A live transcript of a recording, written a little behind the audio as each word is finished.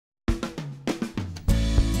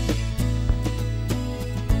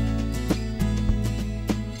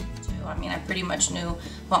pretty much knew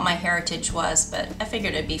what my heritage was, but I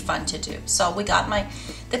figured it'd be fun to do. So we got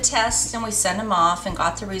the tests and we sent them off and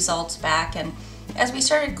got the results back. And as we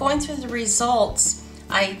started going through the results,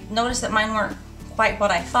 I noticed that mine weren't quite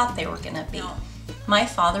what I thought they were going to be. My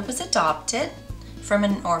father was adopted from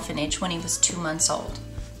an orphanage when he was 2 months old.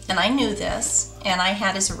 And I knew this, and I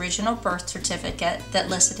had his original birth certificate that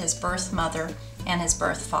listed his birth mother and his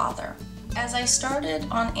birth father. As I started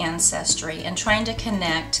on Ancestry and trying to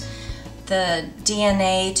connect the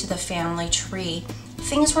DNA to the family tree,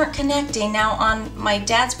 things weren't connecting. Now on my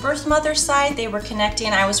dad's birth mother's side, they were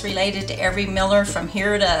connecting. I was related to every Miller from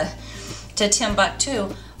here to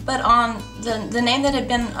Timbuktu. But on the name that had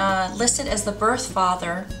been listed as the birth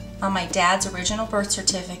father on my dad's original birth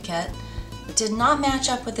certificate did not match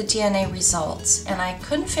up with the DNA results, and I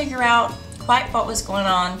couldn't figure out quite what was going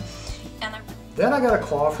on. Then I got a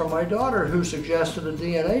call from my daughter who suggested a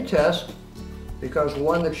DNA test because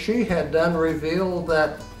one that she had done revealed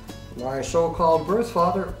that my so-called birth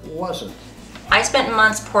father wasn't. I spent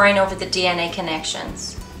months poring over the DNA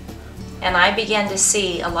connections, and I began to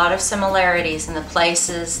see a lot of similarities in the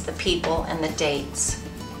places, the people, and the dates.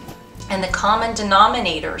 And the common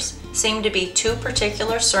denominators seemed to be two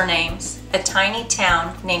particular surnames, a tiny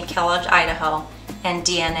town named Kellogg, Idaho, and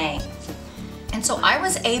DNA. And so I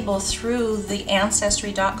was able, through the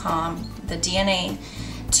Ancestry.com, the DNA,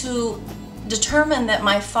 to determine that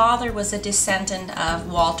my father was a descendant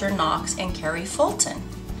of Walter Knox and Carrie Fulton.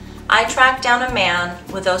 I tracked down a man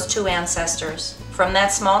with those two ancestors from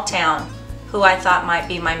that small town who I thought might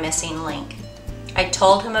be my missing link. I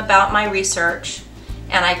told him about my research,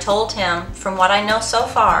 and I told him, from what I know so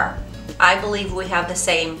far, I believe we have the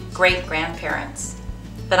same great-grandparents,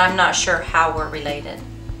 but I'm not sure how we're related.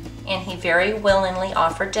 And he very willingly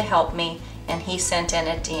offered to help me, and he sent in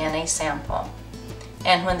a DNA sample.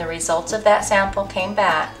 And when the results of that sample came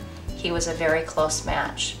back, he was a very close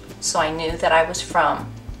match. So I knew that I was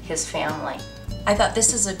from his family. I thought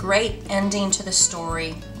this is a great ending to the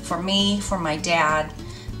story for me, for my dad.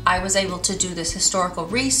 I was able to do this historical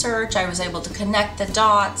research. I was able to connect the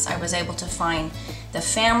dots. I was able to find the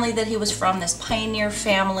family that he was from, this pioneer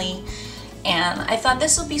family. And I thought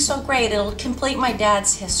this will be so great. It'll complete my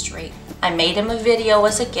dad's history. I made him a video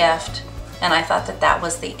as a gift, and I thought that that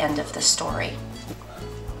was the end of the story.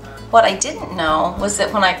 What I didn't know was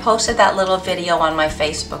that when I posted that little video on my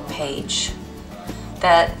Facebook page,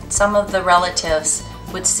 that some of the relatives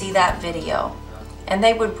would see that video and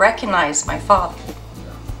they would recognize my father.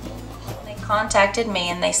 They contacted me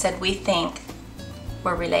and they said, "We think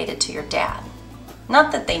we're related to your dad."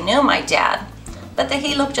 Not that they knew my dad, but that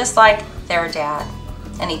he looked just like their dad.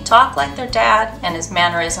 And he talked like their dad, and his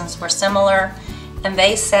mannerisms were similar, and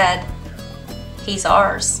they said, "He's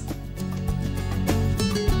ours."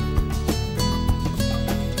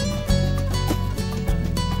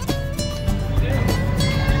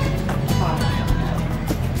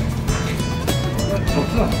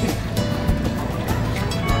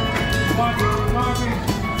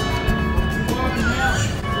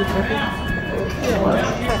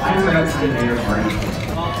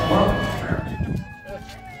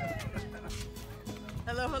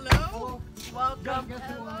 Hello, hello. Welcome.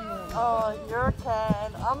 Hello. Oh, you're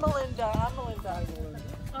Ken. I'm Melinda.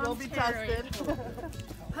 You'll be tested.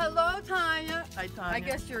 Hello, Tanya. Hi, Tanya. I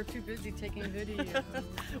guess you're too busy taking video.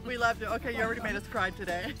 We love you. Okay, you already made us cry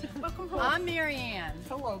today. Welcome home. I'm Mary Ann.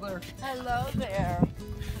 Hello there. Hello there.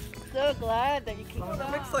 So glad that you came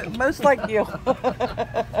along. Most like you.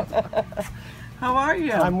 How are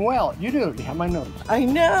you? I'm well. You do have my notes. I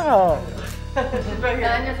know.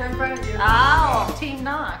 Tanya's in front of you. Oh, Team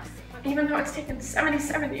Knox. Even though it's taken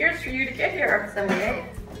 77 years for you to get here. 78,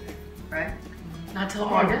 right? Not till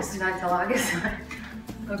August. Not till August.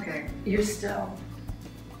 Okay. You're still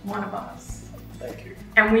one of us. Thank you.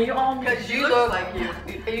 And we all need Because you look like you.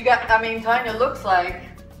 You got, I mean, Tanya looks like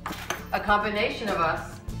a combination of us.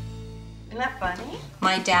 Isn't that funny?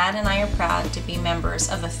 My dad and I are proud to be members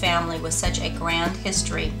of a family with such a grand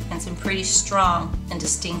history and some pretty strong and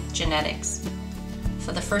distinct genetics.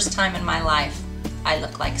 For the first time in my life, I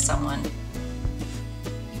look like someone.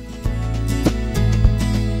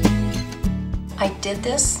 I did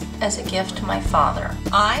this as a gift to my father.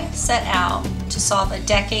 I set out to solve a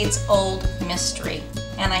decades-old mystery,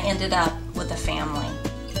 and I ended up with a family.